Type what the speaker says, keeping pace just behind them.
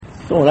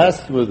Someone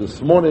asked me this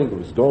morning I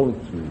was going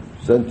to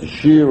present a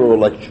shir or a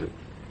lecture.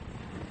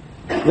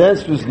 The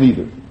answer is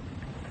neither.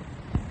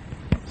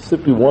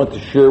 Simply want to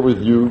share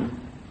with you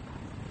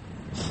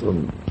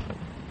some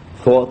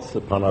thoughts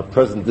upon our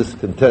present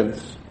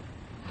discontents,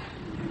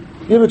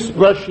 to give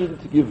expression,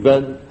 to give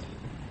vent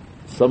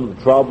to some of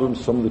the problems,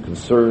 some of the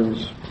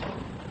concerns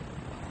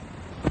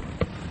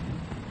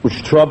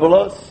which trouble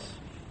us,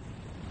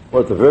 or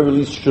at the very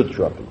least should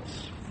trouble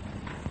us.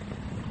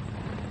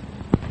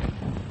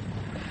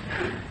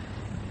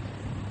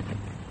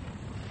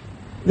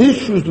 The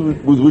issues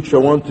with which I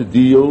want to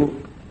deal,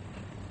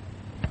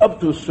 up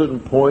to a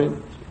certain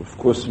point, of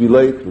course,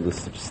 relate with the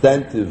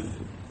substantive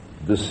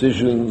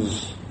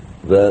decisions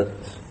that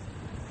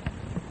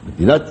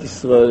Medinat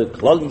Yisrael,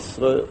 Klal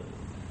Yisrael,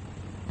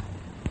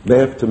 may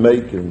have to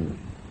make in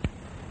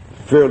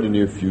the fairly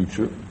near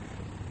future.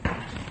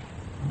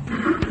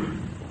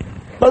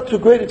 But to a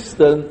great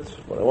extent,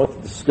 what I want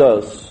to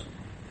discuss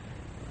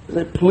is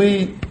a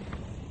plea,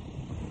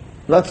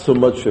 not so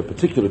much a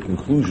particular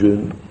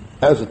conclusion,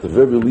 as at the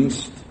very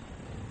least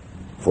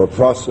for a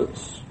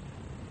process,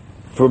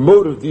 for a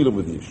mode of dealing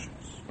with the issues.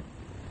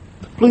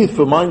 A plea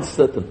for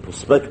mindset and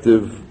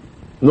perspective,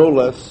 no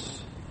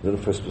less than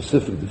for a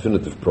specific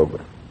definitive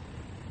program.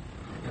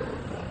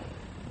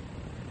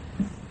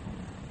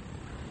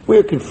 We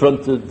are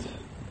confronted,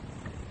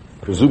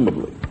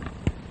 presumably,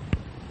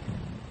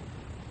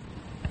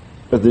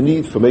 at the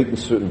need for making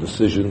certain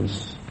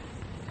decisions,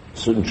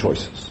 certain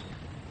choices.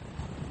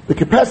 The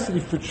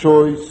capacity for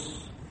choice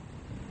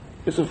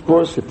is, of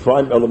course, a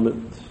prime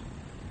element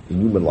in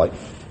human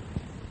life.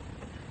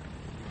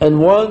 And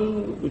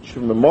one which,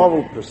 from a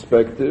moral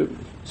perspective,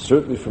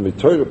 certainly from a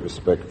Torah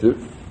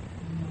perspective,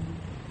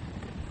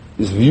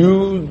 is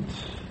viewed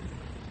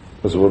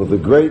as one of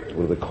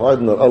the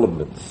cardinal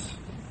elements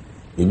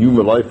in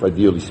human life,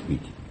 ideally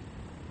speaking.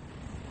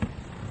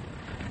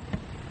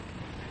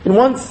 In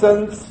one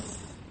sense,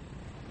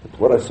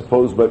 what I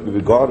suppose might be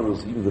regarded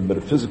as even the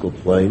metaphysical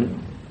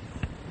plane,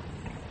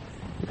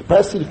 the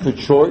capacity for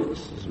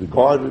choice is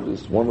regarded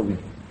as one of the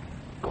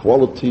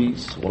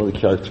qualities, one of the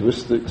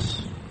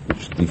characteristics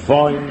which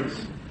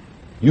defines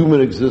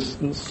human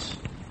existence,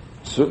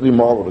 certainly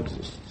moral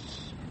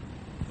existence.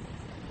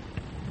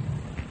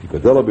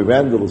 Gadol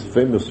Randall's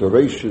famous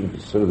oration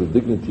concerning the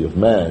dignity of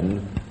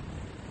man,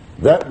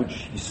 that which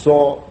he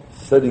saw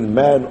setting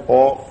man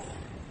off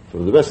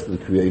from the rest of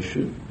the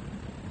creation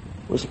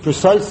was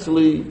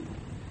precisely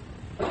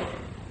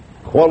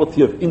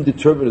quality of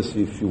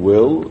indeterminacy, if you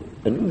will,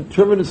 an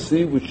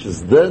indeterminacy which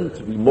is then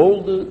to be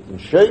molded and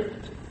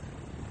shaped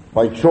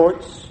by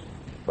choice,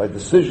 by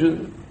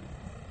decision,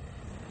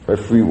 by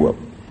free will.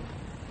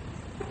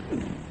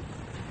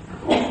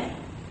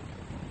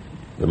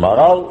 The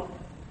Maharal,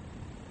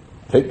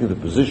 taking the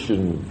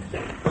position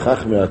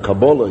Chachmei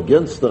Kabbalah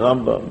against the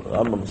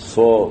Rambam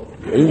saw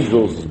the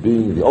angels as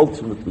being the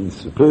ultimately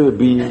superior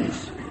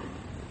beings,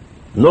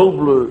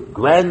 nobler,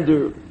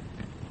 grander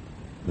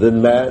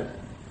than man.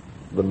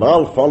 The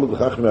Maharal followed the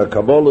Chachmei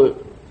Kabbalah,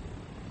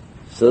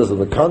 says on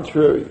the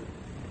contrary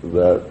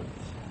that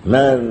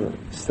man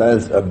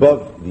stands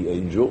above the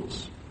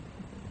angels.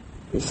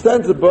 He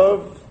stands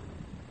above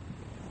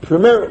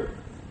primarily,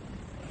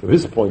 from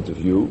his point of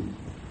view,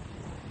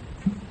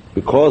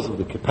 because of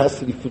the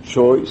capacity for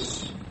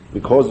choice,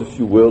 because, if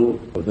you will,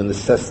 of the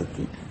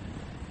necessity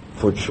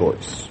for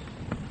choice.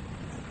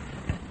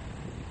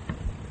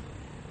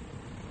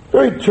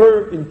 Very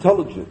term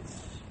intelligence,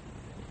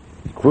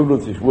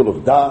 equivalent, if you will,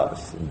 of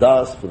Das, and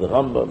Das for the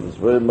Rambam is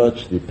very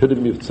much the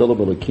epitome of Tzelem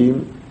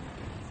Elokim.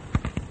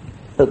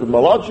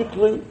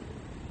 Etymologically,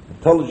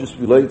 intelligence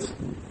relates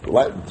to the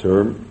Latin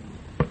term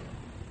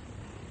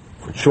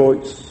for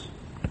choice,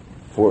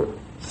 for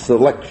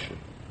selection.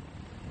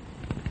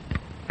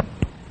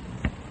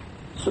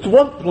 So to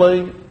one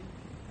plane,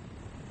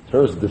 in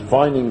terms of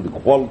defining the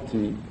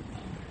quality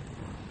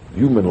of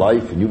human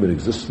life and human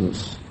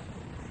existence,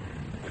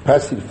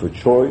 capacity for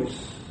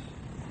choice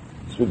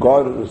is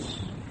regarded as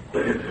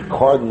a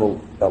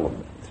cardinal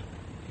element.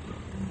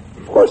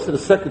 Of course, in the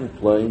second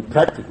plane,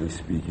 practically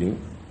speaking,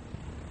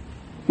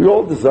 we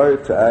all desire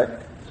to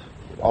act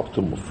with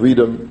optimal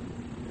freedom,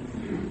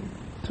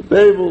 to be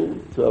able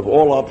to have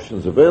all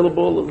options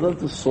available, and then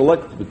to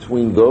select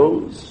between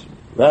those,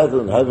 rather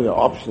than having our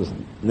options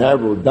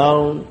narrowed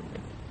down,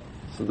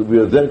 so that we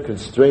are then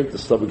constrained to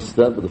some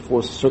extent by the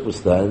force of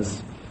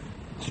circumstance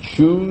to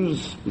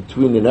choose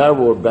between a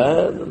narrower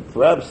band and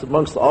perhaps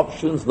amongst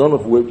options, none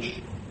of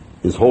which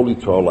is wholly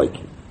to our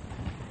liking.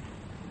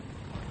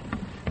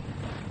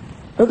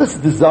 Now, this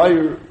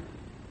desire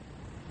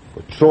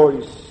for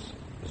choice,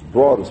 as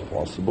broad as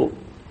possible,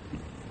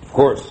 of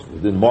course,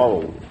 within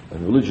moral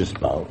and religious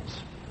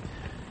bounds,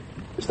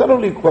 it's not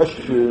only a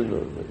question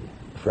of a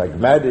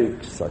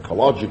pragmatic,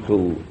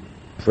 psychological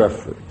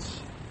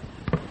preference.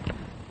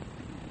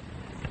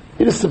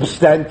 It is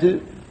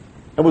substantive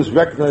and was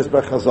recognized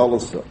by Chazal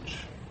as such.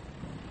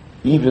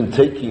 Even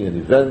taking an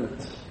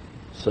event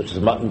such as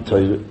Matan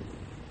Torah,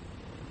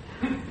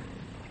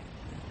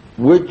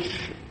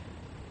 which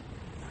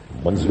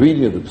One's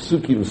reading of the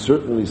Psukim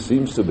certainly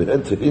seems to have been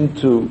entered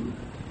into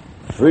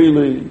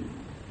freely,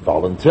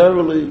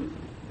 voluntarily.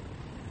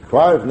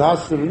 Cry of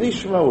Nasr and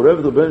Ishma,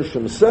 whatever the Ben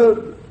Shem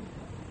said,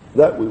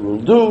 that we will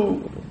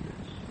do.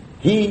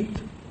 Heat.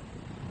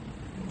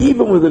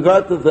 Even with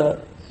regard to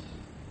that,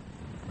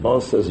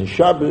 Paul says in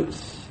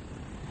Shabbos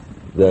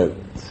that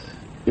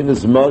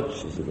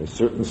inasmuch as in a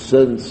certain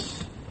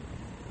sense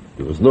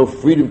there was no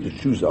freedom to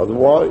choose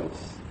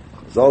otherwise,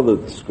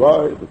 Chazal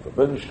described that the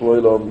Ben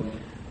Shloim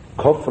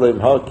Kofreim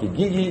Har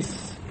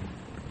Kigigis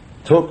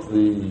took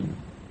the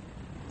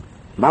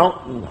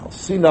mountain Har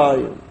Sinai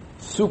and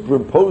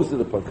superimposed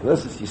it upon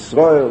Knesset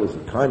Yisrael as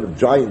a kind of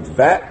giant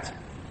vat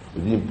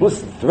with the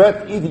implicit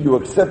threat: either you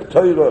accept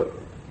Torah,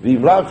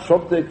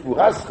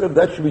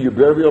 that should be your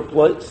burial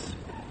place,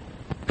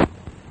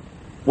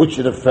 which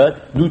in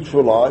effect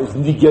neutralized,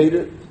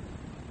 negated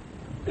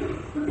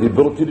the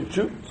ability to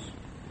choose.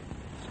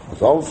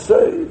 As I'll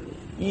say,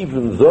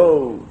 even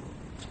though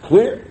it's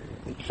clear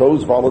they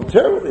chose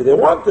voluntarily, they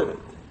wanted it.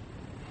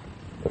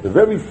 But the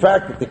very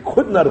fact that they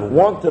could not have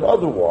wanted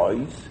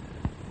otherwise,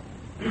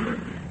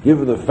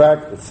 given the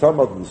fact that some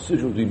of the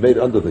decisions would be made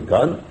under the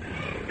gun,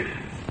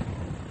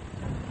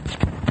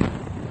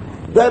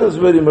 that is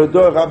already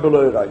Merdor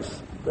Rabbeloy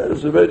Reis. That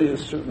is already a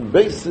certain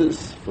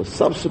basis for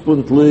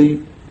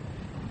subsequently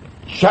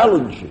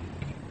challenging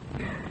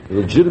the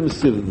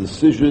legitimacy of the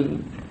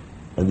decision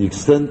and the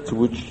extent to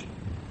which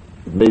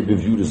it may be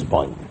viewed as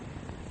binding.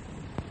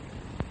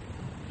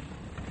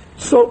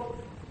 So,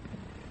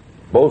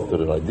 both at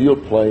an ideal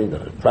plane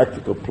and a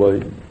practical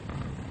plane,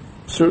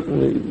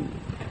 certainly the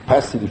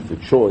capacity for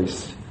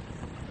choice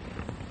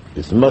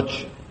is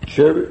much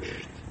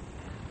cherished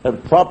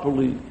and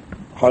properly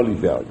highly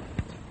valued.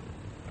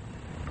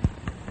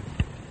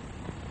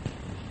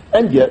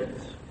 And yet,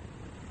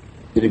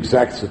 it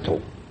exacts a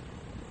toll.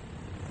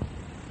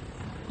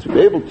 To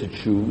be able to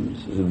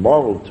choose is, in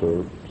moral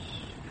terms,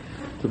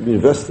 to be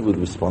invested with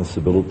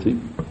responsibility.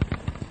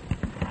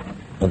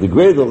 And the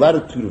greater the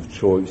latitude of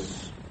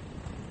choice,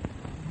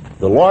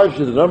 the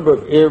larger the number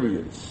of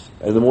areas,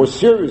 and the more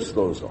serious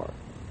those are,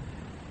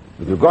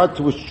 with regard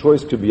to which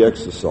choice can be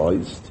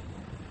exercised,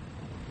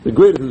 the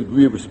greater the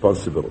degree of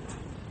responsibility.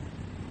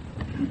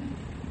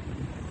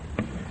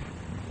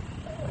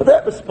 But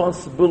that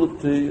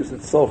responsibility is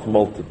itself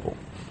multiple.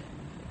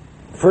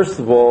 First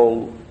of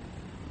all,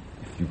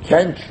 if you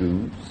can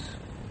choose,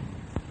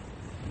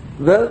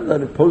 then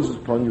that imposes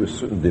upon you a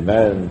certain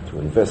demand to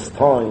invest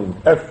time,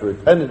 effort,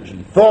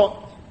 energy,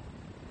 thought,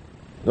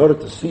 in order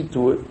to see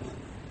to it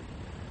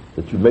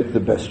that you make the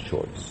best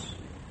choice.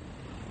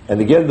 And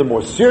again, the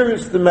more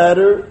serious the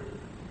matter,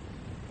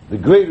 the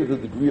greater the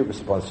degree of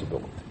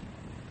responsibility.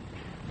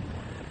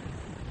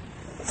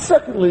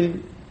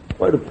 Secondly,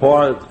 quite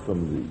apart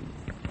from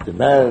the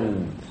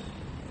demand,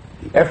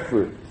 the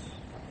effort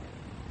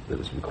that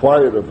is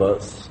required of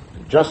us,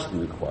 and justly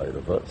required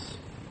of us,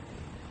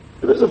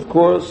 there is, of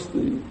course,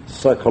 the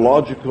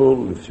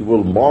psychological, if you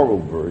will, moral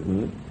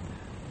burden,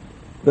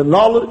 the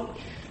knowledge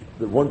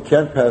that one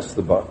can't pass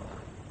the buck,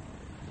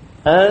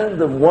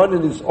 and that one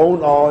in his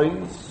own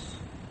eyes,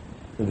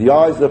 in the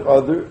eyes of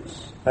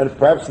others, and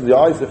perhaps in the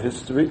eyes of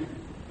history,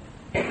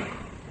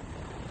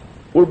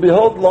 will be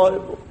held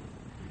liable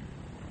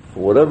for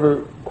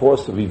whatever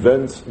course of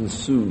events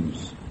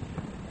ensues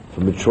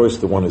from the choice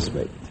that one has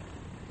made.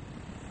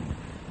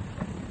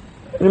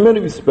 And in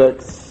many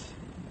respects,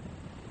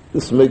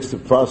 this makes the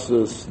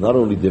process not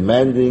only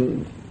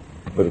demanding,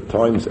 but at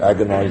times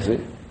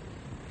agonizing,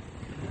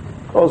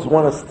 because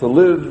one has to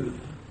live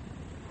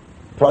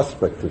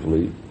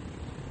prospectively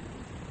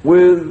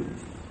with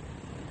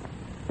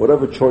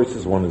whatever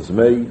choices one has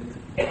made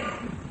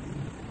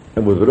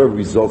and with whatever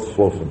results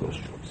flow from those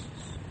choices.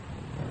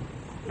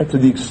 And to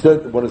the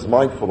extent that one is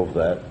mindful of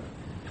that,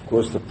 of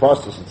course, the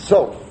process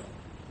itself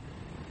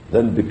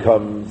then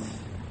becomes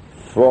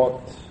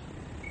fraught,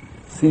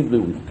 seemingly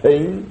with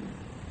pain,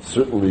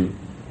 certainly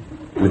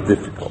with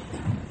difficulty.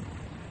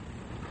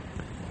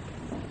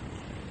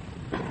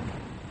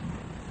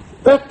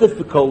 That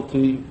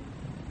difficulty,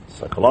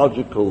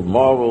 psychological,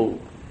 moral,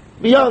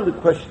 beyond the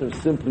question of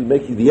simply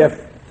making the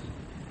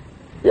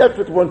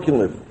effort one can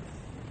live with.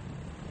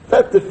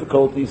 That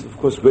difficulty is, of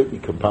course, greatly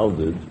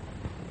compounded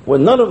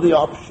when none of the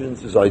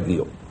options is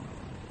ideal.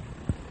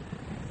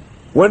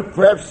 When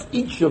perhaps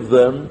each of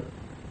them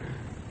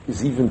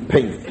is even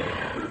painful.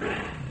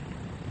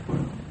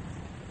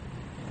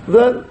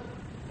 Then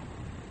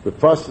the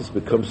process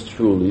becomes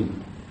truly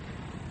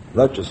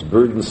not just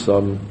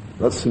burdensome,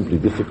 not simply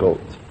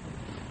difficult,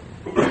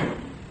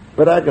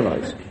 but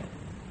agonizing.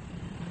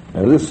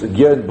 And this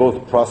again,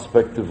 both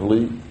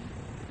prospectively,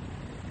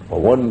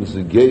 while one is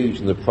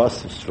engaged in the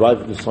process of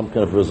striving to some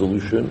kind of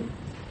resolution,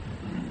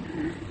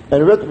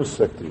 and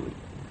retrospectively,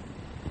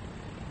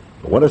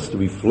 one has to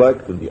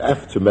reflect on the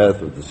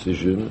aftermath of the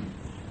decision,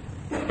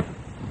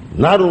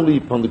 not only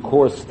upon the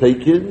course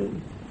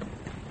taken,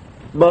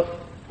 but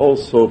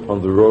also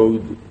upon the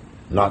road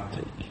not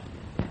taken.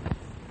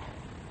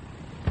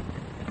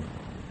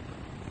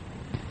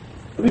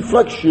 The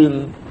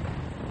reflection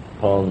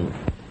upon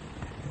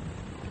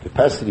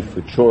capacity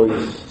for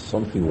choice,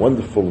 something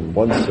wonderful in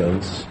one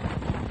sense,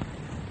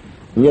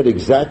 and yet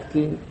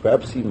exacting,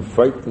 perhaps even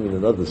frightening in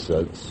another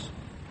sense.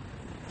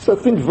 So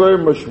I think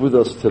very much with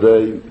us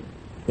today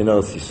in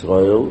Eretz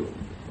Yisrael,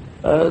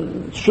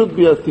 and should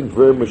be, I think,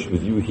 very much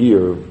with you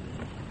here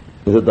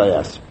in the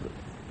diaspora.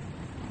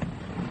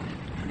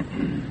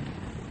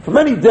 For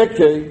many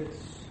decades,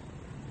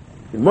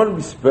 in one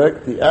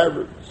respect, the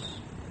Arabs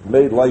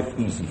made life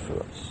easy for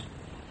us.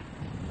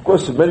 Of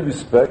course, in many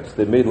respects,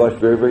 they made life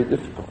very, very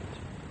difficult.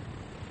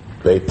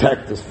 They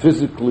attacked us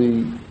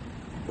physically,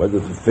 whether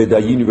for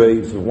Fedayeen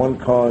raids of one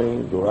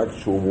kind or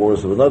actual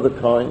wars of another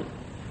kind.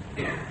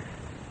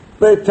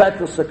 They attacked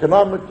us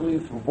economically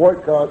through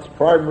boycotts,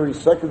 primary,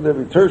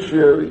 secondary,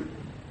 tertiary.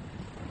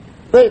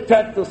 They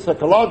attacked us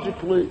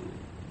psychologically.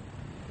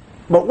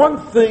 But one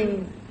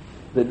thing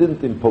they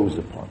didn't impose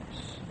upon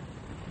us.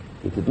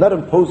 They did not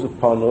impose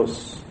upon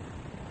us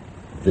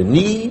the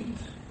need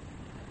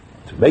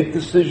to make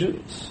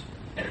decisions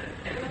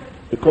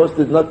because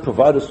they did not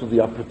provide us with the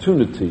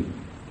opportunity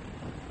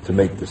to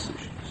make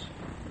decisions.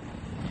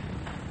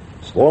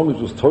 As long as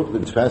it was totally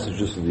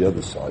intransigent to the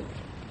other side,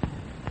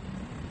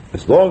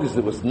 as long as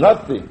there was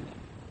nothing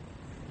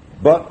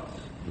but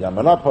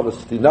Yamana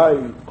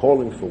Palestinai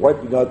calling for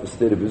wiping out the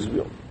state of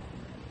Israel,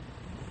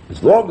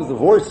 as long as the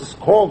voice is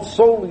called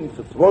solely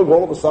for throwing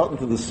all of us out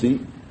into the sea,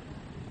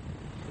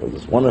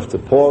 does one have to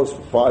pause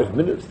for 5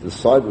 minutes to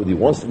decide whether he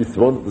wants to be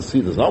thrown into the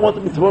sea, does not want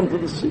to be thrown into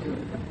the sea?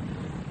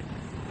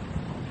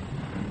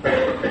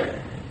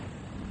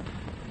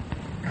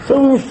 So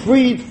we were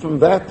freed from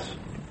that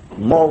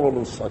moral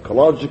and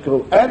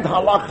psychological and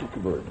halachic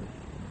burden.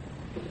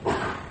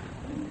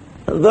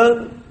 And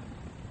then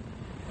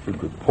we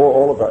could pour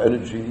all of our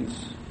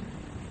energies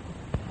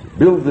into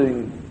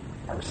building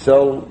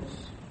ourselves,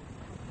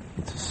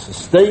 into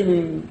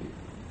sustaining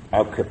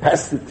our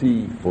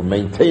capacity for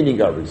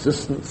maintaining our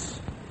existence.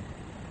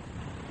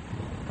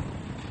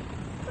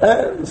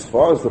 And as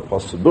far as the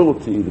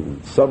possibility that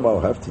we somehow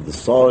have to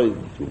decide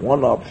between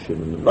one option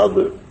and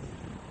another,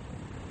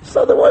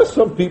 so there were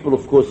some people,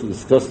 of course, who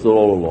discussed it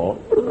all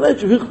along, but in the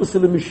nature of Hichus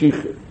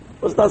el-Mashiach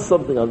was not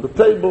something on the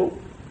table.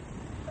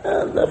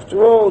 And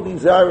after all,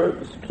 these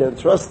Arabs, you can't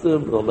trust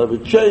them, they'll never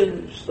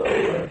change,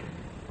 so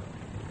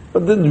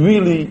but didn't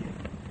really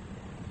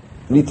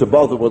need to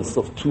bother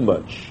oneself too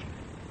much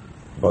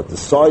about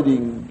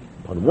deciding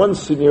on one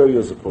scenario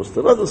as opposed to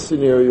another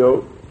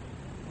scenario,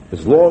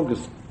 as long as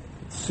it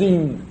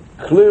seemed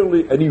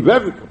clearly and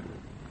irrevocably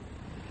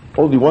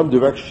only one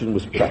direction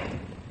was practical.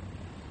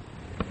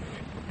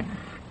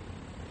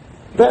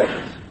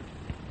 That,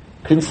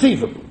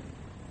 conceivably,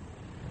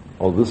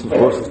 all this, of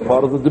course, is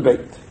part of the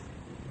debate,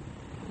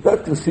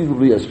 that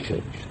conceivably has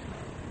changed.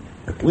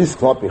 At least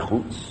Klapi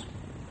Chutz,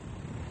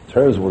 in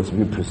terms of what's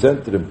being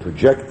presented and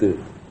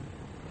projected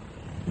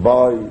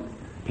by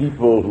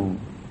people who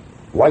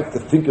like to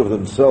think of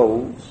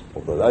themselves,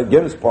 although that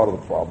again is part of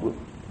the problem,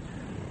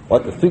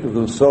 like to think of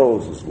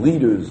themselves as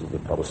leaders of the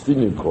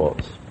Palestinian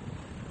cause.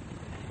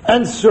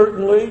 And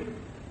certainly,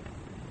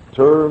 in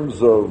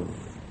terms of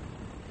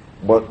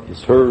what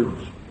is heard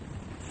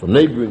from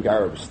neighboring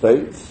Arab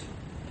states,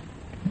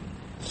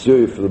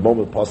 Syria for the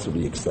moment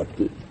possibly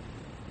accepted,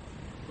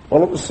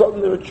 all of a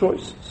sudden there are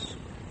choices.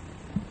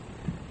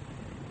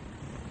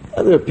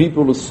 And there are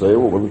people who say,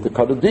 we're willing to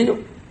cut a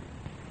deal.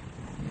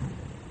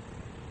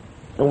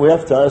 And we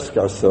have to ask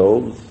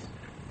ourselves,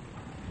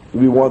 do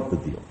we want the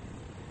deal?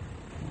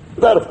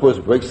 That, of course,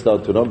 breaks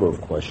down to a number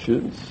of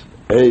questions.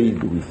 A,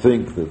 do we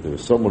think that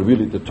there's someone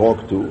really to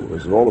talk to, or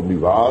is it all a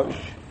mirage,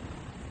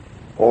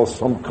 or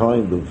some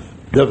kind of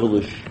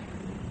devilish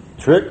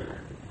trick?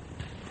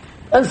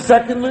 And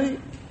secondly,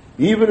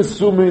 even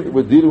assuming that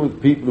we're dealing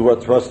with people who are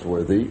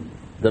trustworthy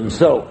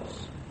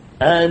themselves,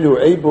 and who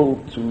are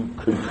able to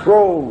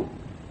control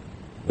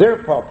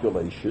their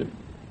population,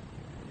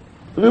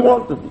 do we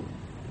want the deal?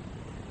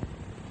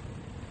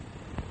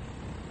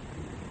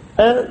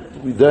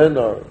 And we then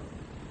are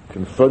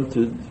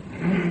confronted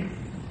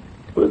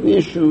with the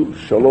issue,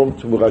 Shalom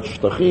Tumurat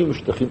Shtachim,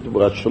 Shtachim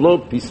Tumurat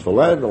Shalom, peaceful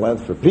land, a land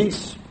for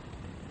peace.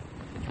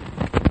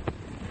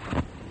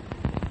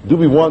 Do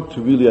we want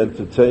to really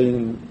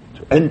entertain,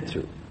 to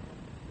enter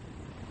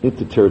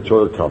into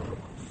territorial compromise?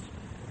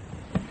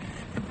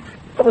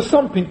 For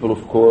some people,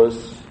 of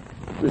course,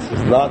 this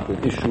is not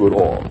an issue at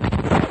all.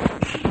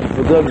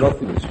 For them,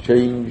 nothing has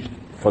changed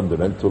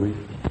fundamentally.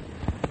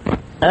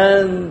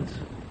 And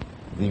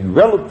the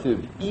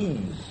relative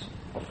ease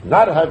of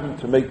not having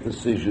to make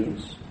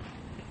decisions,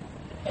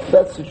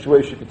 that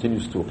situation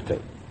continues to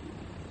obtain.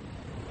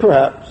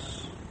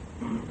 Perhaps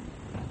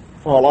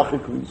for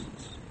halachic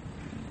reasons.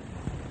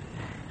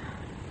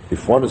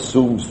 If one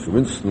assumes, for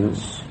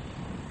instance,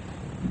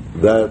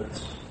 that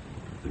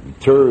the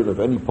return of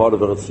any part of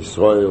Eretz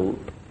Yisrael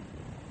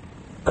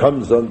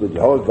comes under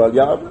Yahweh Val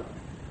Yaveh,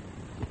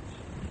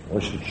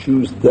 one should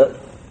choose death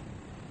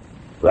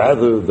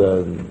rather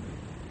than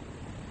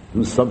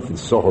do something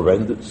so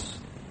horrendous.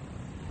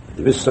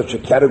 There is such a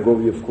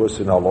category, of course,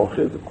 in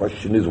halacha. The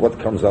question is what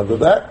comes under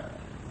that.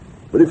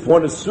 But if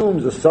one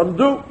assumes, as some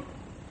do,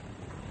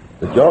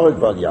 the Yorek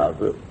Val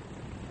Yaver,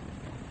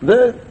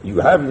 then you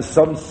have in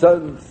some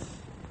sense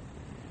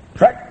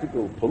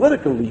practical,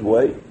 political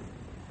leeway.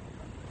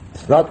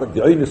 It's not like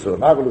the Einus or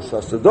Magalus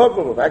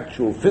Hasadover of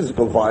actual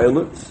physical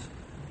violence,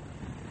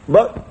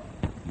 but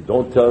you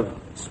don't have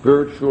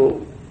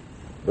spiritual,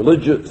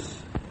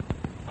 religious,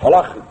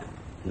 halachic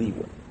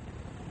leeway.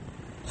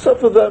 So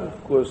for them,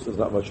 of course, there's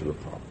not much of a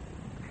problem.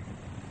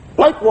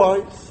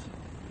 Likewise,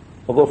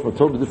 although from a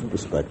totally different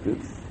perspective,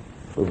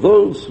 for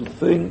those who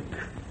think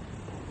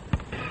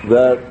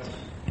that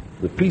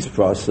the peace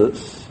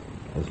process,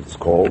 as it's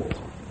called,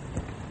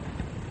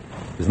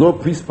 is no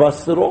peace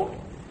process at all,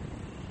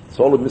 it's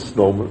all a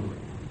misnomer,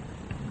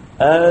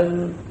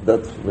 and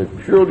that from a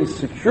purely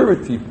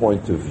security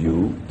point of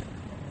view,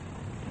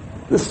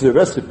 this is a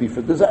recipe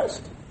for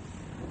disaster.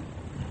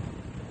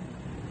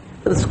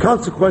 And its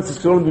consequences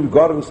can only be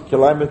regarded as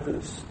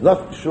calamitous,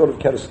 nothing short of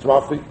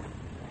catastrophic,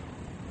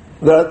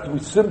 that we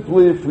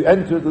simply, if we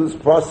enter into this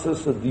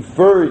process of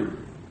deferring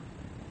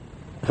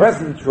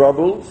present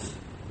troubles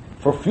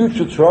for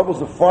future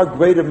troubles of far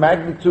greater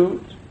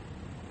magnitude,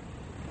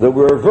 that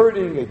we're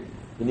averting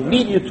an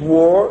immediate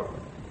war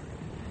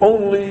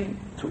only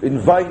to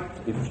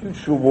invite a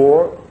future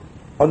war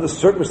under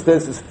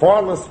circumstances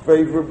far less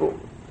favorable,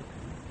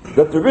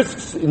 that the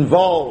risks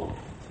involved,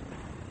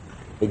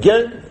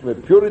 again, from a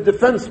purely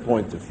defense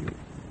point of view,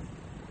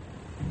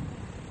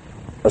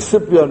 are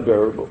simply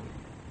unbearable.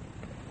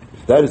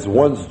 If that is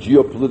one's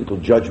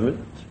geopolitical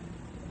judgment,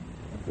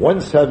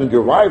 once having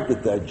arrived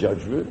at that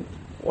judgment,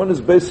 one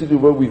is basically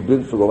where we've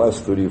been for the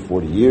last 30 or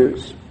 40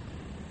 years,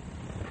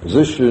 a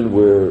position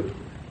where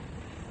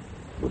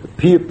with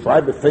appear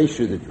prima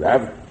facie that you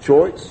have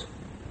choice,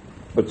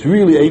 but to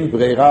really ein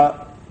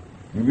breira,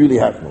 you really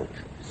have no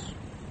choice.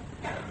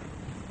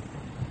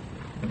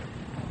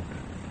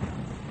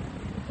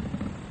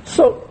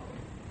 So,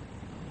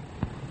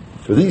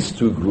 for these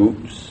two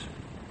groups,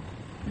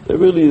 there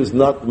really is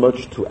not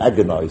much to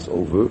agonize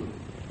over.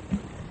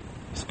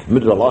 As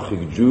committed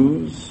halachic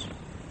Jews,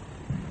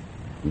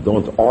 you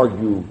don't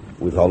argue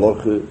with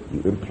halacha,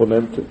 you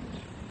implement it.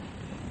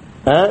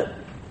 And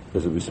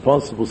as a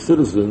responsible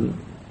citizen,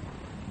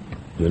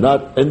 do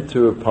not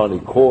enter upon a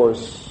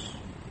course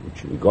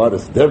which you regard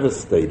as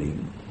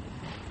devastating.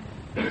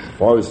 As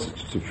far as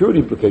security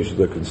implications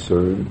are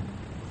concerned,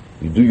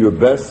 you do your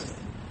best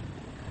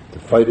to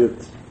fight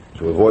it,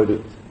 to avoid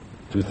it,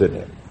 tooth and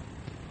nail.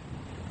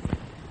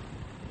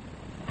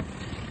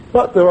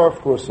 But there are, of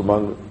course,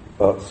 among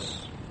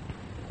us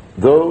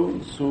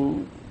those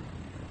who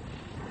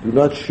do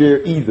not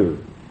share either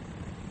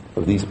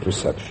of these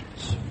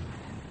perceptions,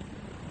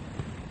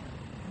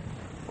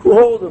 who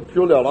hold on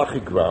purely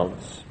halachic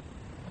grounds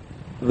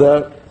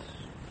that,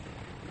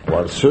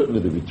 while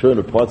certainly the return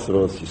of parts of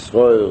Eretz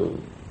Yisrael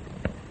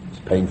is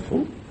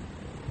painful,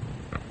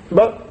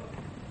 but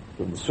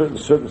in certain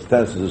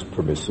circumstances is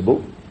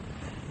permissible,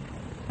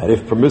 and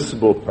if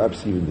permissible,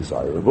 perhaps even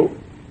desirable,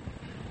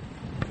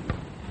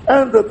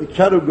 and that the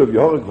category of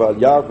Yehorak Val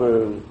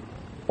Yaver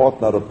ought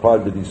not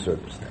apply to these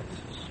circumstances.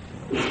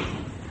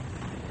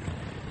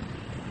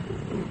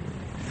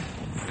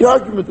 The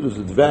argument that is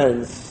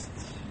advanced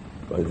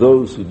by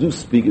those who do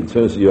speak in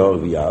terms of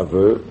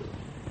Yehorak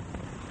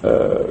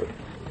Yaver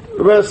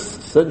rests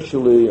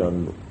essentially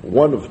on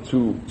one of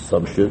two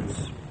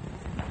assumptions.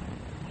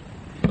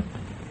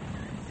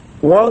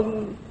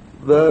 One,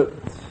 that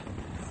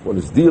one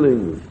is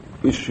dealing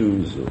with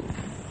issues of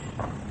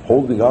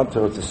holding on to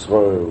Eretz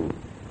Yisrael,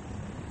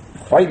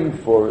 fighting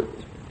for it,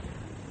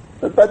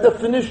 that by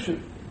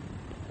definition,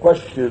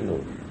 question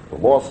of the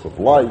loss of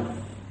life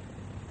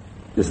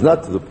is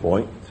not to the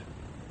point,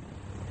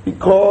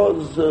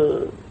 because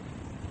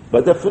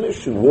by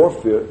definition,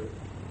 warfare,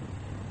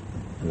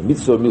 the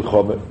mitzvah of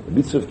milchama, the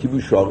mitzvah of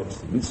kibush haaretz,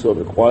 the mitzvah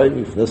of acquiring,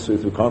 if necessary,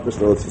 to conquer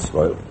Eretz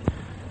Yisrael,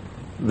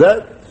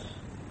 that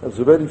has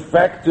already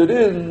factored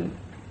in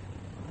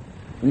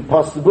the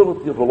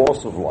possibility of a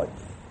loss of life.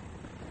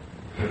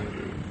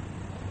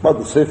 But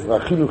the Sefer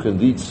HaChinuch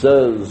indeed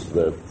says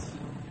that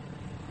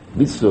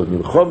mitzvah of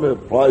milchama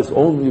applies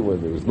only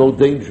when there is no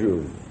danger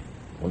of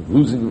one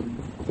losing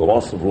the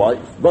loss of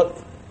life. But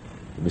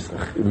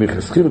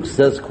Minchas Chinuch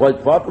says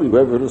quite properly,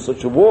 whoever is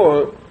such a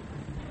war,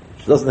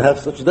 which doesn't have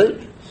such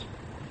dangers.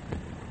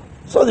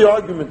 So the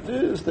argument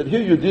is that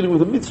here you're dealing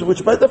with a mitzvah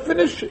which by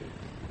definition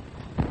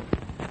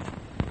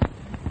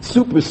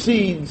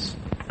supersedes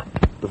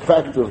the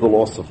factor of the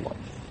loss of life.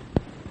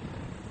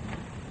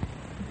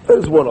 That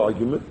is one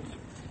argument.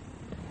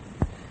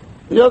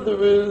 The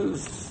other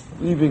is,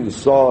 leaving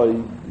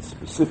aside the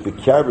specific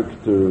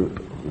character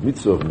of the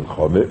mitzvah of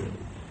milchama,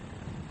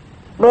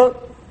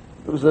 but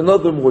there is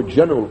another more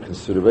general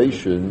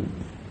consideration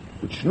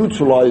which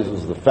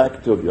neutralizes the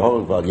factor of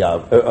Yehorak Val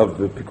Yaver, of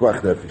the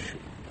Pikuach Nefesh.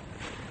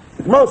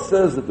 The Gemara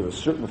says that there are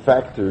certain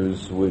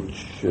factors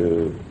which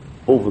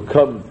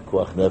overcome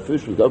Pikuach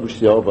Nefesh, with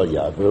Yehorak Val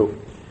Yaver,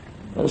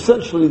 and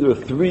essentially there are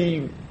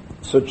three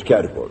such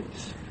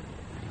categories.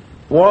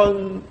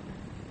 One,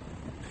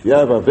 if you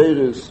have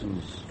Averis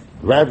whose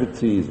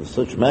gravity is of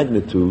such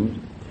magnitude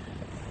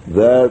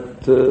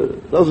that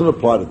doesn't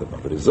apply to them.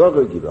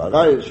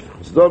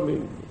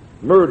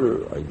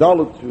 Murder,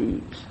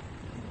 idolatry,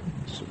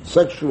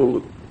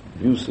 sexual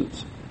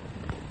abuses.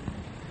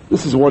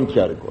 This is one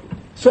category.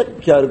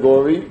 Second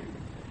category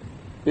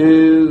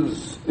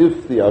is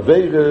if the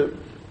Aveira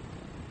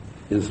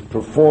is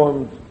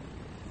performed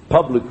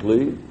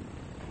publicly,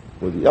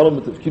 where the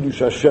element of Kiddush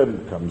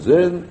Hashem comes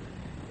in,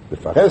 the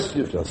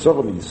Faresif, the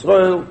Asorim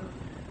Yisrael,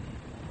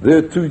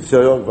 there too,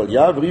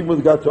 even with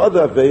regard to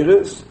other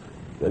Aveiras,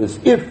 that is,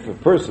 if a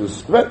person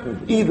is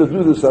threatened, either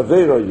do this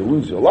Aveira or you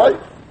lose your life,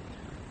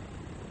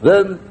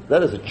 then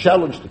that is a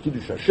challenge to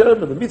Kiddush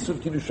Hashem, and the mitzvah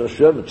of Kiddush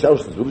Hashem, a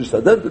challenge to his religious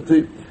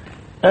identity,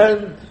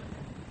 and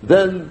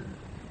then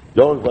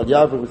Yorek Val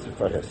Yaver with the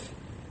Faresi.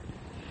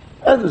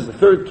 And there's the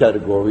third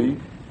category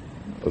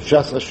of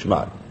Shas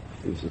Hashmad.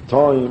 There's a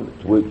time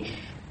at which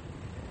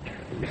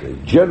there's a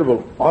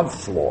general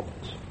onslaught,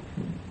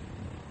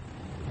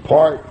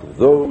 part of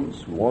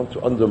those who want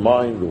to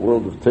undermine the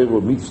world of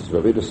Torah, mitzvahs,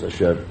 of Avodas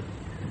Hashem,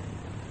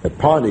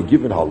 upon a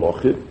given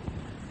halacha,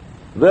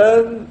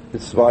 then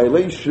it's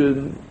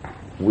violation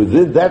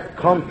within that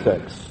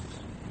context,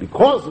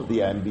 because of the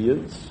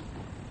ambience,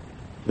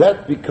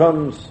 that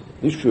becomes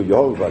issue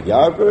Yorek Val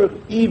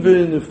Yaver,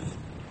 even if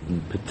the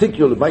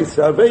particular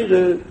Ma'aseh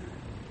Aveira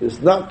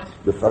is not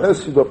the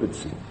Faresi of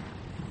Pitzim.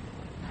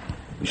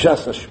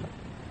 B'Shas Hashmad.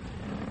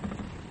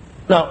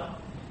 Now,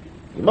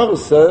 the Gemara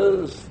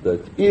says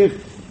that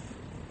if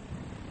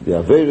the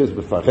Aveira is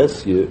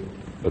B'Faresi,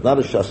 but not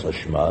a Shas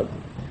Hashmad,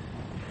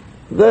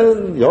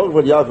 then Yorek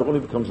Val Yaver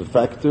only becomes a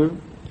factor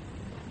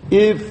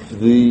if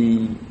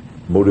the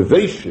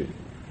motivation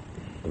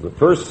of the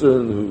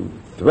person who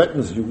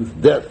threatens you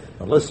with death,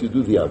 unless you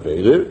do the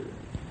Aveira,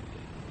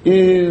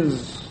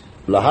 is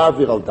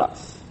Lahavir al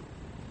Das.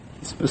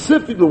 He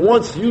specifically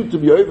wants you to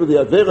be over the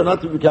Aveira,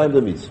 not to be kind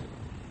of mitzvah.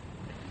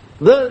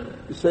 Then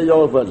you say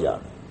Yorek Val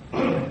Yaver.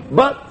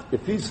 But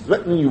if he's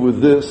threatening you with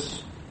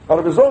this out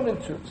of his own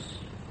interests,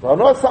 he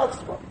wants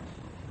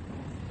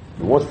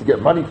to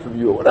get money from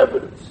you or whatever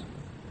it is,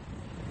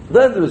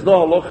 then there is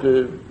no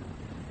halacha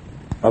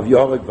of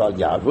Yorek Val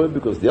Yaver,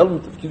 because the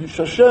element of Kiddush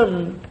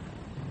Hashem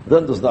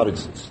then does not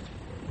exist.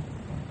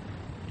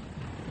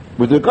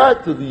 With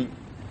regard to the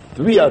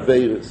three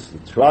Aveiros, the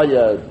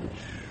triad, which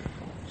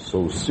is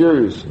so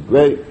serious and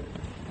great,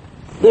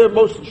 there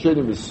most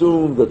Rishonim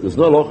assume that there's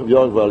no halacha of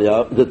Yorek Val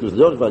Yaver, that there's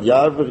Yorek Val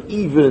Yaver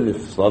even if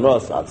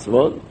Slanos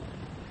Atzmon,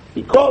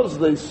 because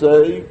they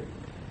say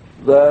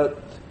that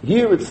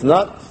here it's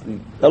not the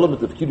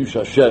element of Kiddush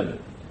Hashem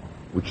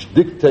which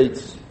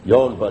dictates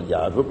Yorek Val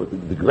Yaver, but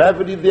the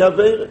gravity of the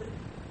Aveira.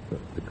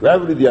 The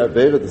gravity of the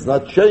Aveira does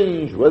not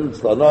change whether it's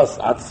Lanas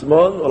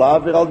Atzmon or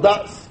Lahavir al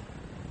Das.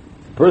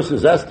 The person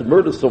is asked to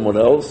murder someone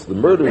else, the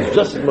murder is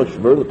just as much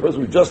murder, the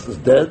person who just is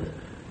dead.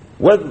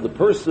 Whether the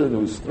person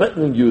who is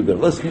threatening you that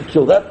unless you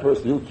kill that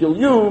person, he'll kill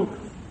you,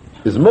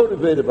 is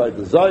motivated by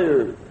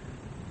desire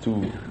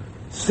to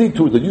see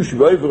to it that you should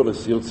be over on a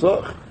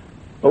sirtzach,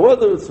 or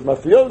whether it's a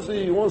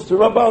mafiosi who wants to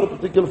rub out a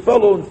particular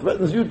fellow and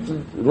threatens you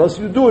to, unless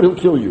you do it, he'll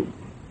kill you.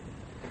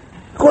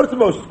 According to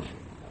most.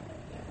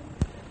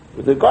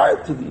 With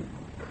regard to the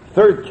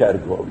third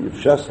category of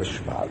Shas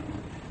Hashmad,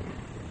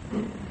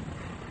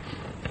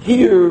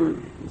 here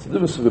it's a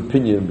difference of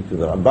opinion between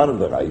the Ramban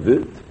and the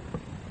Ravid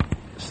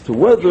as to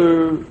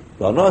whether the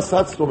Lanas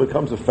Atzmon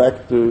becomes a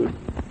factor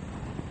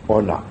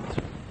or not.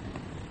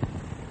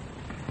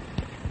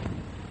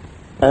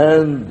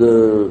 And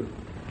the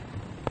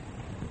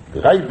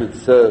Ravid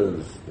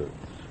says that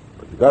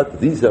with regard to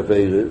these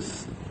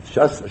Aveiros,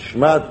 Shas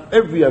Hashmad,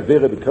 every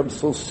Aveira becomes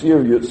so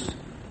serious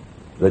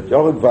that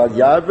Yorek Val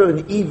Yaver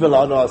and even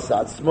Lanas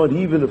Atzmon,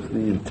 even if the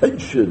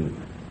intention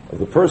of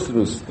the person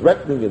who's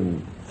threatening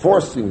and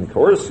forcing and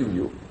coercing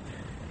you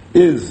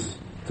is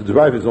to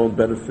derive his own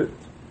benefit.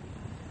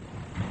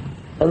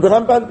 And the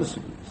Ramban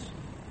disagrees.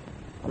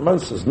 Ramban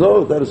says,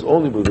 no, that is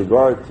only with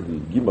regard to the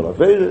Gimel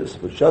Aveiros,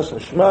 but Shas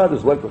Hashmad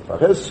is like the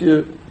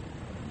Faresya,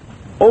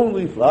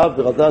 only for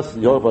Lahavir al Das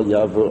and Yorek Val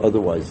Yaver,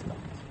 otherwise not.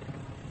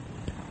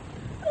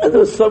 And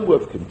there are some who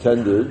have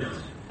contended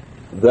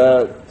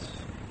that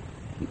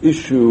the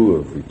issue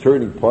of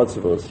returning parts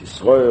of Eretz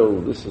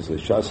Yisrael, this is a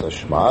Shas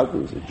Hashmad,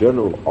 there's a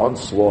general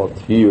onslaught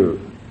here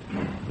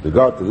with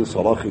regard to this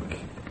halachic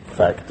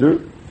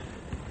factor,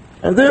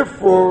 and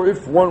therefore,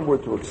 if one were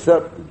to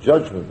accept the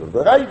judgment of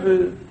the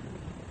Ravid,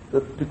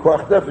 that the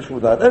Pikuach Nefesh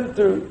would not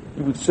enter,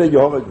 he would say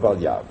Yorek Val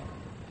Yaver.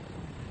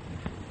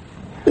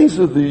 These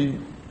are the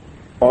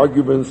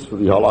arguments for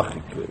the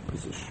halachic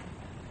position.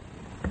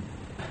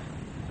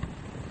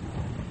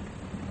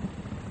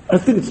 I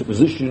think it's a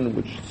position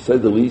which, to say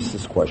the least,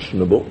 is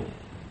questionable.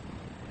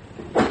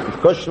 It's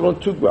questionable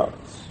on two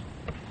grounds.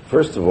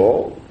 First of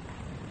all,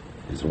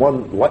 is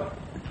one,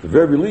 at the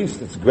very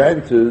least, it's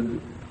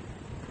granted,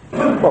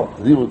 well,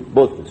 to deal with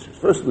both issues.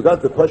 First, we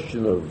got the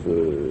question of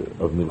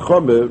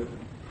Milchomeh,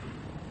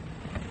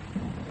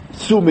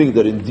 assuming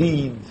that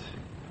indeed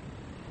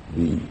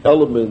the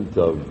element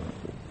of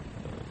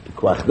the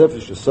Pikuach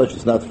Nefesh as such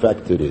is not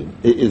factored in,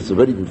 it is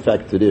already been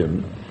factored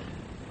in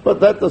But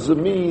that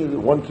doesn't mean that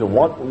one can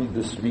wantonly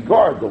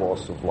disregard the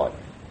loss of life.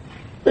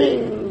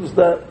 Means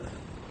that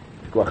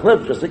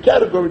just a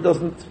category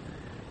doesn't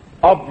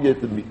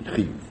obviate the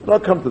chiyuv. And I'll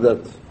come to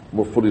that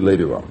more fully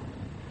later on.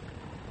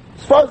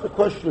 As far as the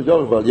question of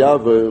Yorav al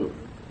Yaver,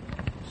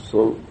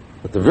 so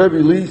at the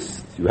very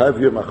least, you have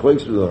here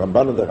machlokes with the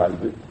Ramban and the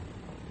Ravid.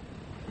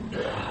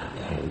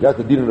 You got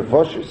the din of the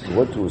Nefashos. You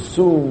want to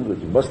assume that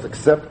you must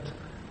accept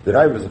the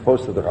Ravid as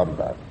opposed to the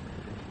Ramban.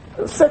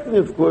 Secondly,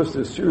 of course,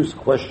 there's serious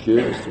questions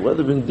as to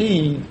whether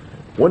indeed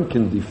one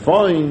can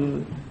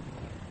define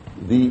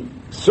the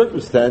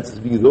circumstances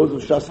being those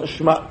of Shas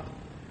Hashmad.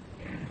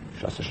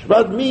 Shas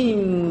Hashmad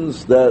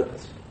means that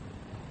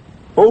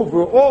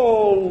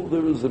overall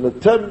there is an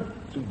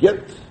attempt to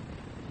get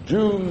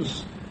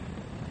Jews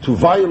to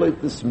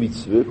violate this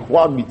mitzvah,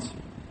 qua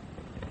mitzvah.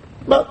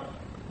 But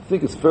I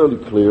think it's fairly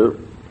clear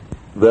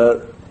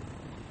that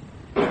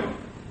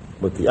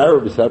what the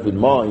Arabs have in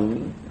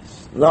mind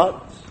is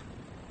not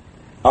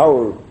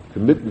our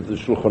commitment to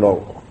Shulchan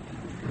Aruch.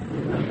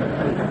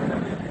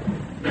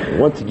 They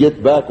want to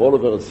get back all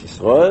of Eretz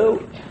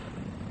Yisrael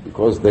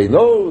because they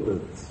know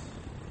that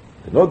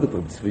Rabbi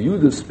Tzvi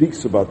Yehuda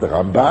speaks about the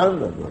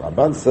Ramban, and the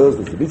Ramban says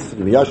that the mitzvah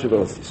is Miyashiv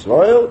Eretz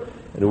Yisrael,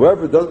 and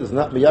whoever is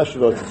not Miyashiv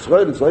Eretz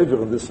Yisrael is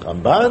over on this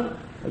Ramban,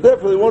 and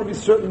therefore they want to be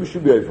certain we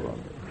should be over on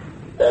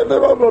it. And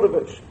there are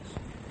motivations,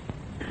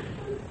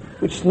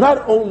 which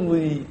not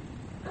only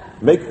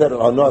make that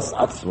an Anas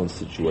Atzman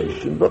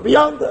situation, but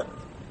beyond that,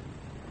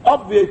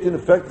 obviate in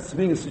effect it's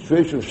being a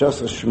situation of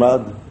Shas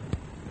Hashmad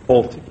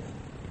altogether.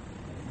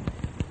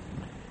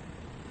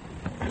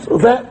 So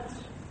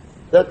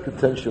that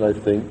contention, I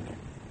think,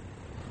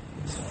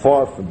 is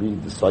far from being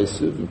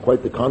decisive, and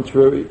quite the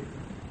contrary.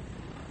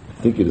 I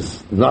think it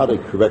is not a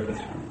correct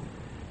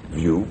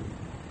view,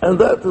 and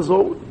that has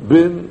always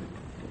been,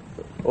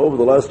 over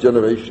the last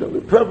generation,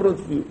 the prevalent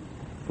view.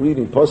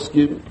 Reading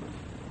Poskim,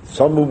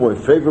 some who were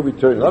in favor of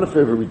returning, not in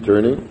favor of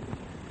returning,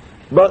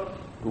 but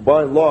who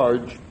by and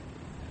large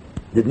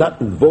did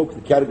not invoke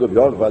the category of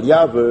Yorav al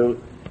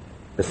Yaver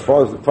as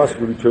far as the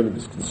possible returning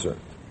is concerned.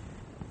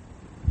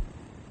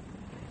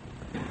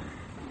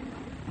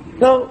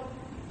 Now,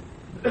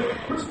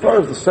 as far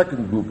as the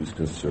second group is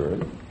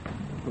concerned,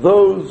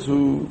 those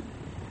who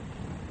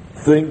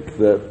think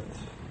that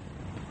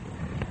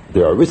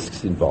there are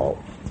risks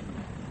involved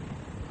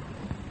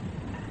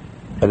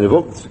and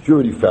invoke the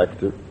security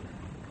factor,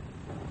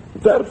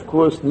 that of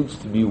course needs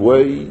to be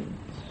weighed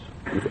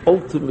with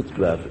ultimate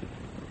gravity.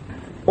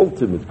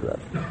 Ultimate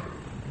gravity.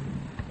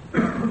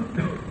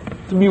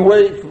 To be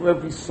weighed from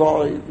every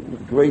side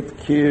with great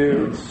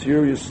care and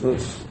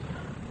seriousness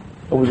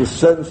and with a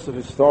sense of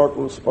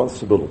historical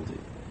responsibility.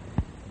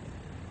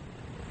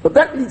 But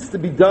that needs to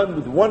be done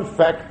with one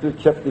factor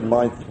kept in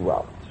mind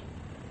throughout.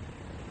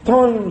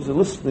 Times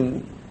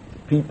listening to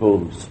people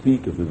who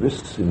speak of the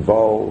risks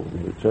involved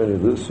in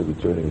returning this or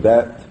returning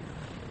that,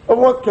 of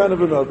what kind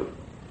of another.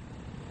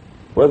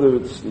 Whether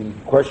it's the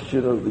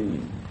question of the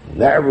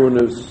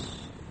narrowness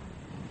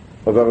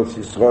of Eretz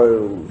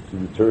Yisrael to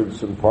return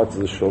some parts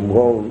of the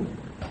Shomron,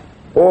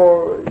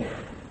 or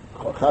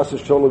Chas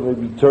Sholem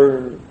may be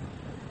turned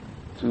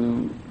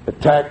to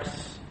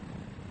attacks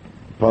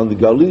upon the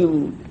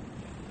Galil,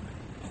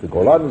 if the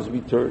Golan is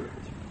returned.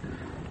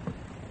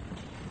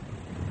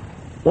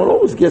 One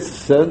always gets a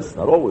sense,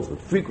 not always,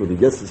 but frequently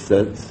gets a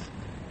sense,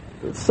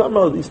 that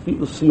somehow these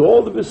people see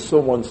all the risks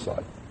on one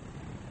side.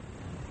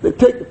 They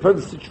take the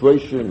present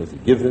situation as a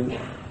given.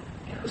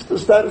 It's the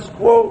status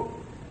quo,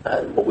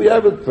 and what we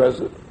have at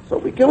present, so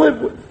we can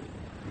live with.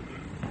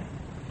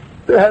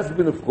 There has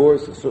been, of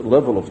course, a certain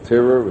level of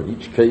terror,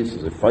 and each case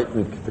is a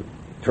frightening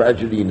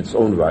tragedy in its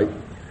own right.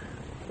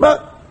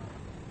 But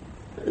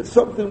it's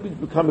something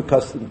we've become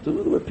accustomed to,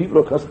 where people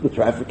are accustomed to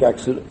traffic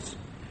accidents.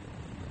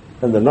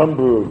 And the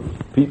number of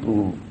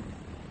people,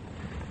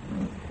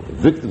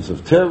 victims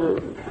of terror,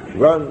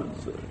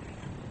 runs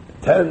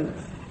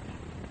 10th,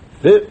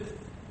 5th,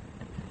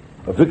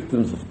 are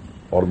victims of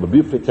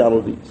automobile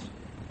fatalities.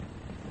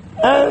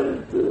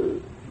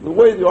 And the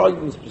way the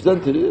argument is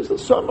presented is that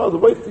somehow the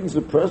way things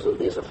are present,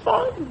 these are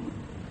fine.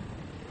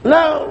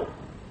 Now,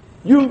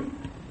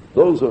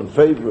 those who are in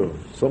favor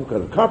of some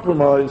kind of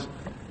compromise,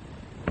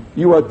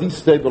 you are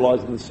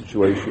destabilizing the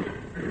situation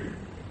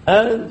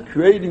and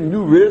creating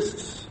new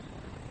risks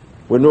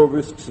where no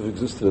risks have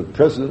existed at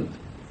present,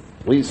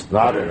 at least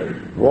not in a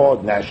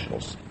broad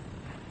national sense.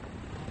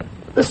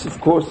 This,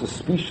 of course, is a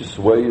specious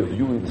way of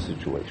viewing the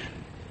situation.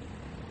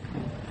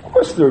 Of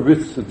course, there are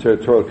risks in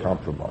territorial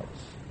compromise,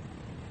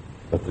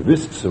 but the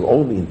risks are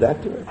only in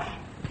that direction.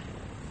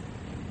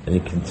 And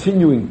in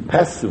continuing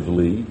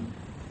passively,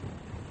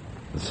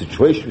 the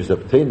situation is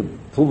obtained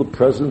until the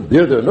present,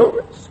 there are no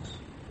risks.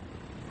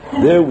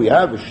 There we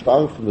have a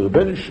shtar from the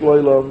Rebbeinu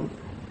Shloim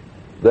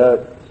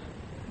that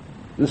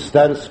this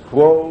status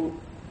quo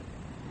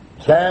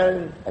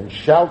can and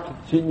shall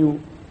continue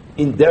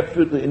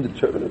indefinitely,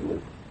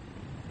 indeterminately.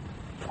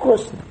 Of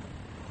course not.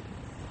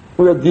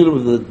 We are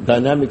dealing with a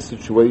dynamic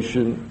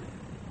situation,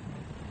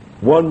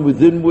 one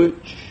within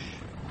which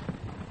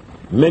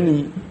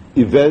many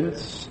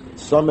events,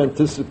 some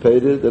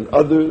anticipated and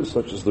others,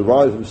 such as the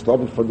rise of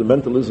Islamic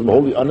fundamentalism,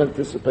 wholly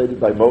unanticipated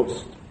by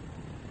most,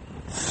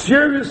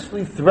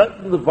 seriously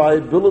threaten the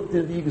viability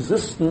and the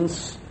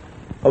existence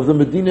of the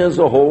Medina as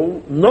a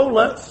whole, no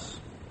less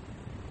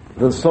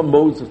than some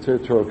modes of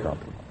territorial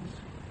compromise.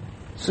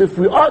 So if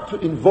we are to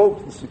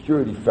invoke the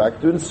security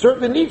factor, and it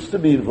certainly needs to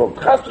be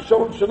invoked, Chas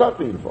v'sholom should not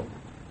be invoked.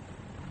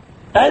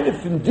 And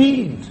if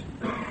indeed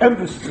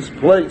emphasis is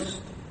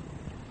placed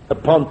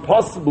upon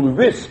possible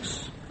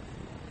risks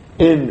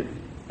in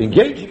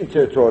engaging in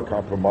territorial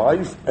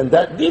compromise, and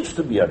that needs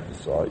to be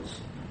emphasized,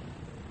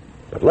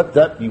 but let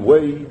that be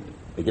weighed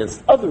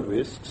against other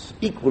risks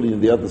equally on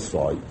the other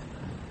side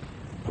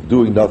of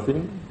doing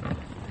nothing,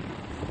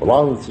 of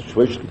allowing the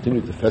situation to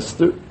continue to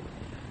fester,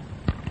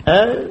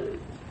 and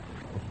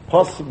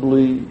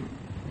possibly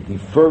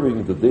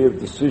deferring the day of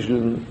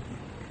decision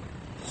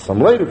to some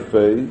later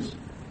phase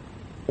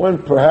when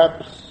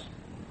perhaps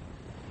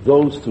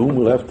those to whom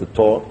we'll have to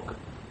talk,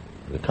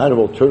 the kind of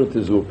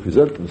alternatives will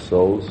present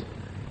themselves,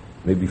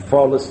 may be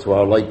far less to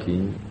our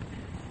liking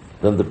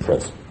than the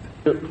present,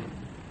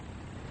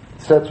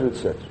 etc.,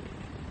 etc.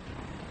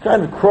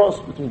 Kind of cross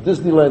between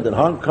Disneyland and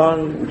Hong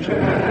Kong,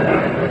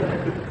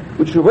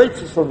 which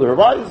awaits us on the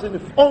horizon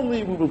if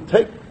only we will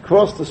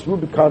cross this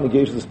Rubicon and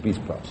engage in this peace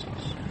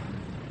process.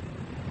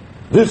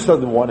 This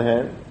on the one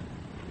hand,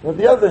 on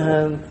the other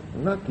hand,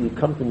 not the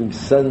accompanying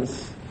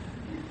sense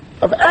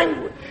of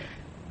anguish.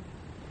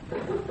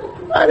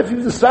 And if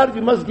you decided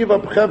you must give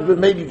up Chevron,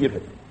 maybe give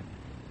it,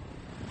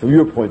 from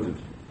your point of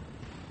view.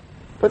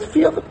 But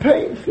feel the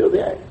pain, feel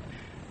the anguish.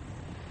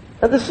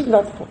 And this is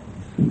not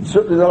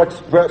certainly not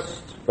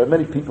expressed by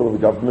many people of the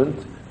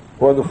government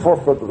who are on the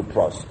forefront of the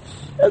process.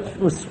 And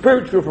from a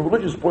spiritual, from a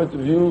religious point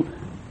of view,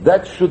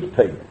 that should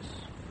pain us.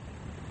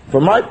 For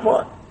my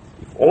part,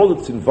 if all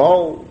that's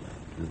involved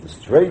is this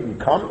trade and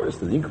commerce,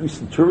 the increase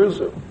in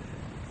tourism,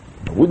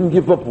 I wouldn't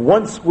give up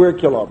 1 square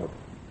kilometer.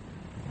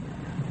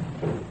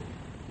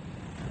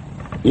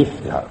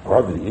 If,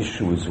 however, the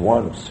issue is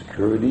one of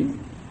security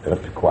and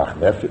of pikuach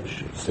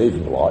nefesh, of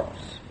saving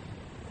lives,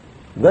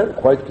 then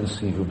quite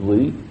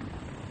conceivably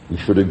we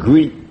should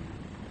agree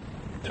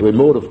to a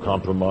mode of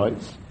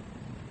compromise,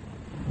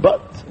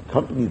 but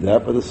accompany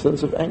that by the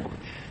sense of anguish.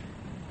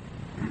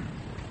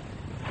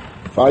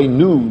 If I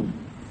knew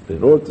that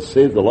in order to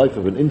save the life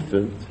of an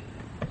infant,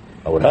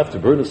 I would have to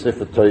burn a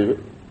Sefer Torah,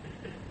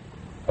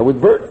 I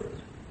would burn it.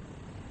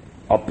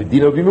 Al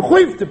Pidina would be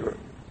mechuyev to burn.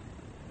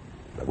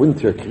 I wouldn't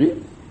tear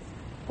kriyah.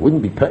 I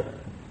wouldn't be paid.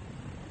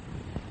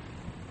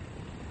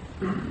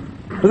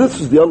 But this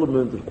is the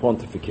element of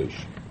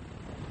quantification.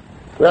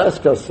 We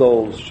ask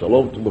ourselves,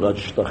 Shalom Tumurat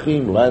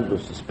Shtachim, land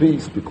versus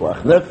peace,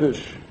 Pikuach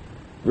Nefesh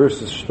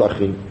versus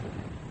Shtachim.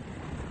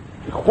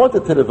 The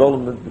quantitative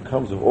element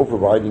becomes of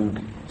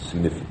overriding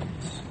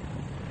significance.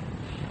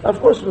 Now, of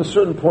course, from a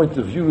certain point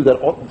of view,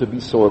 that oughtn't to be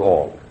so at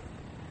all.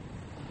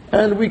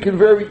 And we can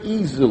very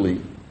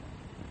easily,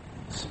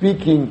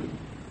 speaking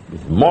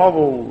with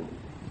moral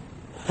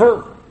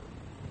fervor,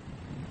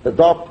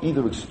 adopt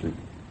either extreme.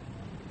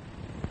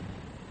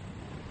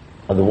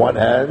 On the one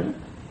hand,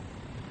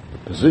 the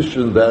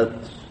position that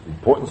the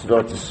importance of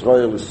Eretz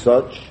Yisrael is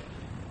such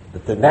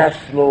that the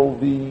national,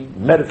 the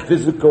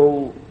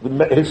metaphysical,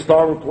 the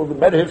historical, the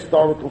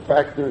metahistorical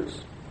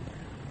factors,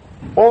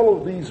 all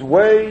of these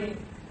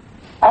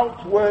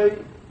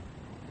outweigh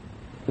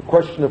the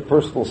question of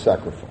personal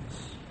sacrifice.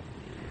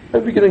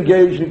 And we can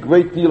engage in a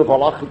great deal of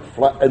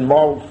halachic and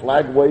moral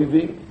flag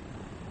waving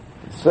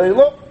and say,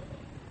 look,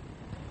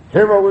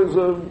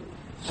 heroism,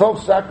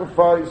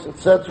 self-sacrifice,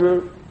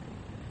 etc.,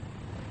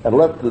 and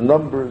let the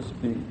numbers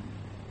be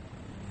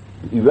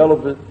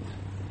irrelevant,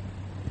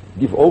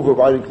 give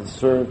overriding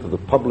concern to the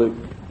public,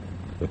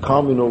 the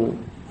communal,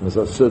 and as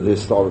I said, the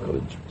historical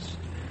interest.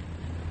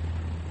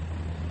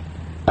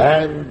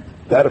 And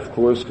that, of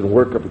course, can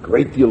work up a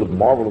great deal of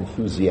moral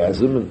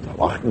enthusiasm and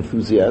halachic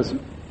enthusiasm.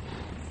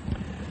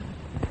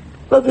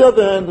 On the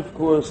other hand, of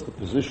course, the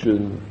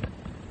position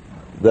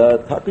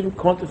that how can you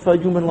quantify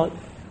human life?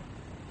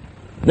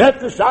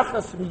 Nefesh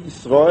achas in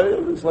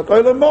Yisrael is like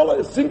Olam Mola,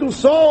 a single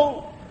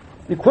soul,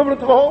 the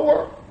equivalent of the whole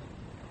world.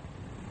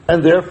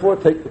 And therefore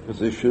take the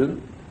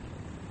position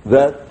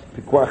that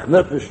pikuach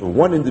nefesh of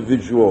one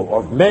individual,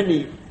 of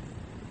many,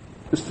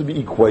 is to be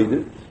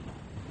equated.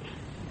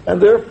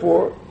 And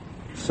therefore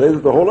say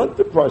that the whole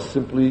enterprise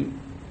simply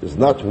is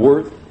not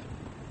worth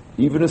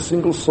even a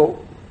single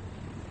soul.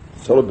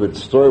 Celebrate the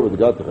story where the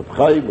God Reb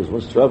Chaim was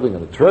once traveling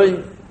on a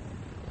train.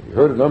 He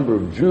heard a number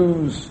of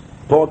Jews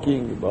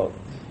talking about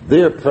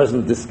their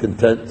present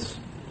discontents,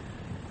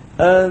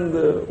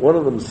 and one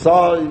of them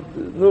sighed,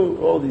 no,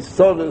 all these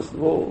sorrows,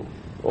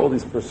 all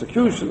these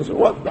persecutions and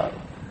whatnot.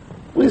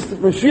 At least if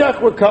Mashiach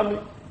were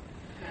coming.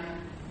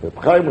 Reb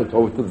Chaim went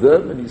over to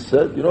them and he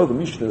said, the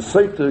Mishnah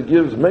Seiter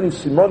gives many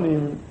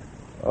simonim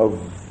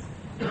of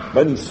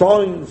many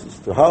signs as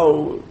to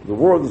how the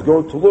world is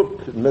going to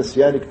look in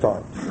Messianic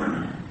times,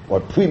 or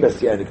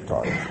pre-Messianic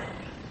times.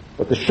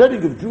 But the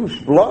shedding of Jewish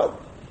blood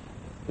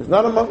is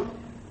not among them.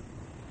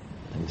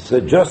 And he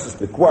said, just as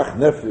the pikuach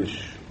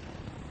nefesh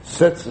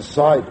sets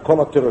aside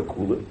Kol HaTorah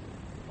Kula,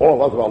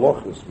 all other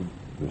halachas, with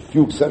the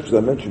few exceptions I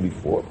mentioned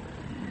before,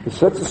 it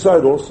sets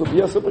aside also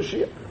Bias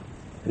HaMashiach.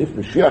 And if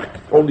Mashiach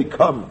can only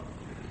come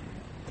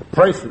the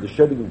price of the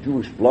shedding of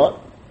Jewish blood,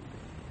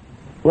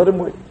 let him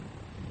wait.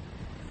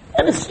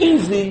 And it's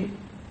easy,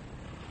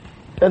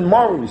 and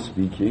morally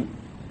speaking,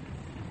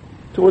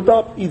 to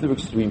adopt either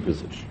extreme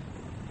position.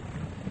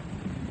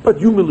 But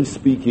humanly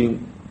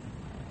speaking,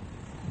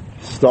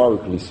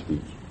 historically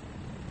speaking,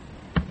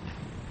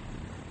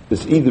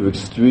 is either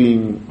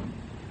extreme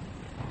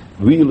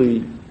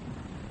really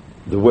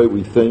the way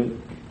we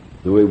think,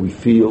 the way we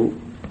feel,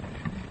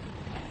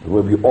 the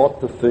way we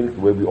ought to think,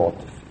 the way we ought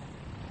to feel.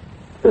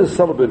 There's a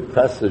celebrated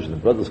passage in the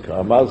Brothers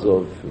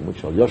Karamazov in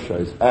which Alyosha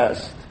is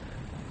asked,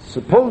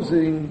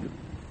 supposing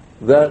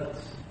that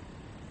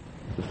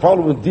the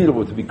following deal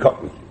were to be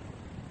cut with you,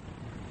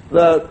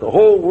 that the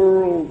whole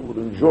world would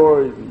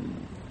enjoy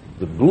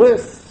the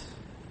bliss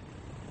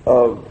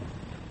of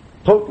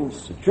total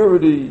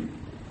security,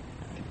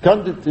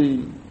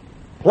 fecundity,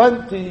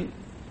 plenty,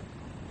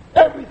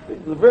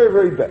 everything, the very,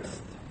 very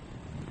best.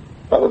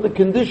 But on the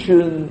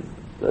condition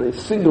that a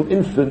single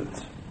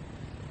infant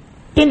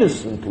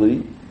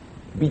innocently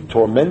be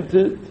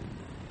tormented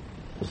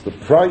as the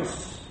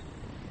price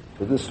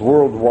for this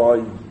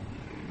worldwide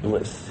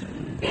bliss.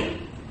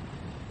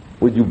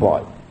 Would you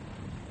buy?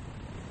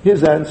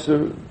 His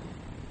answer,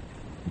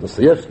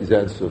 Dostoevsky's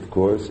answer, of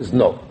course, is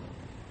no.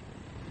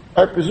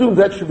 I presume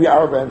that should be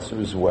our answer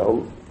as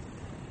well,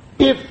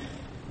 if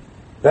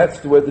that's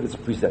the way that it's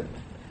presented.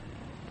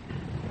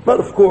 But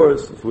of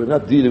course, if we're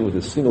not dealing with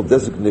a single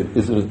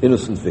designated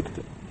innocent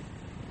victim,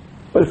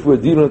 but if we're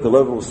dealing at the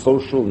level of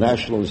social,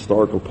 national, and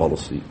historical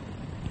policy,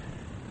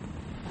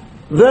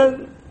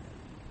 then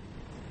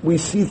we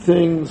see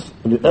things,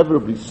 and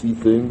inevitably see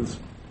things,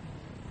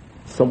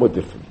 somewhat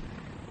different.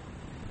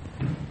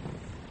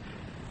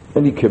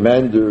 Any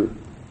commander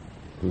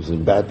who's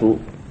in battle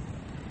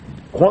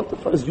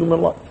quantifies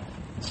human life.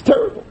 It's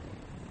terrible.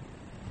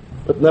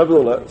 But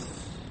nevertheless,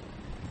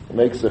 it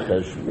makes a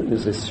cheshbon.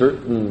 There's a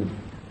certain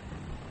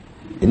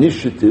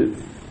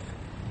initiative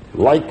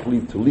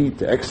likely to lead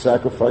to X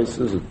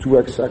sacrifices, or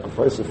 2X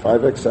sacrifices, or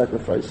 5X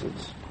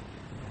sacrifices.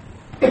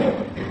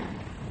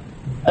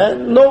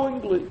 And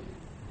knowingly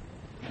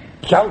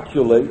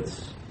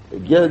calculates,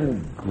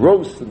 again,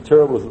 gross and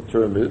terrible as the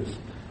term is,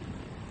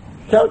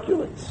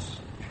 calculates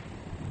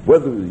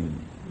whether the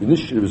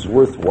initiative is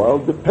worthwhile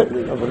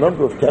depending on the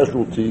number of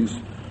casualties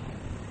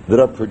that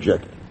are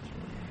projected.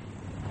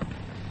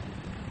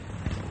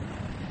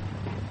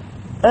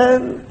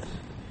 And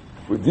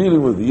if we're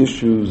dealing with the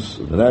issues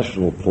of the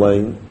national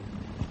plane,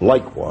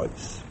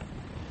 likewise,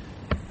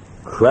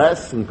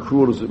 crass and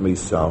cruel as it may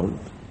sound,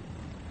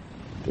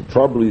 there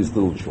probably is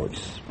little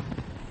choice.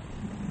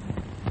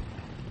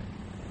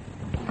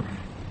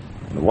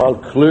 And while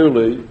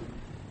clearly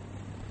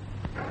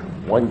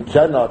one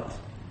cannot,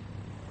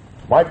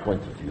 from my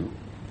point of view,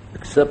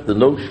 accept the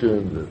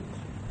notion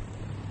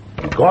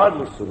that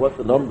regardless of what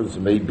the numbers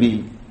may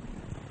be,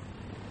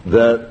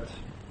 that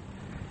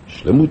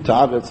Shlemut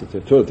Haaretz,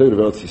 the territory of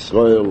Eretz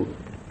Yisrael,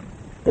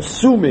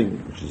 assuming,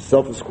 which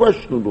itself is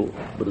questionable,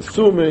 but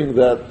assuming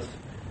that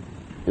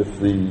if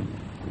the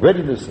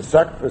readiness and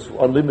sacrifice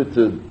were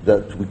unlimited,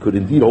 that we could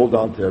indeed hold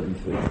on to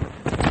everything.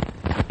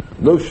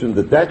 The notion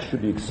that that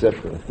should be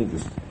accepted, I think,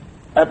 is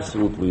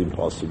absolutely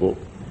impossible.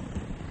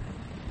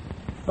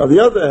 On the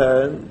other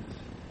hand,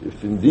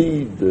 if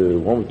indeed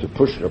one were to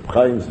push Reb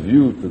Chaim's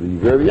view to the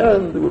very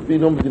end, there would be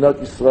no Medinat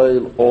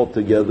Yisrael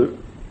altogether,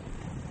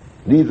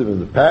 neither in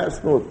the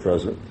past nor at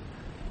present,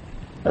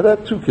 and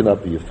that too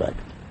cannot be a fact.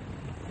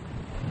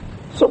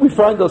 So we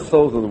find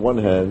ourselves, on the one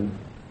hand,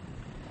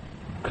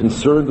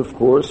 concerned, of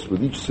course,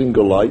 with each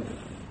single life,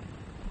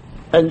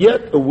 and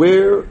yet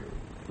aware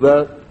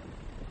that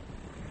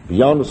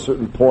beyond a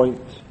certain point,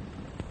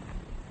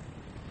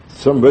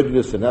 some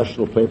readiness and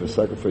national plan for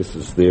sacrifice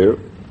is there,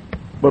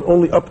 but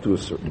only up to a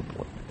certain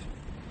point.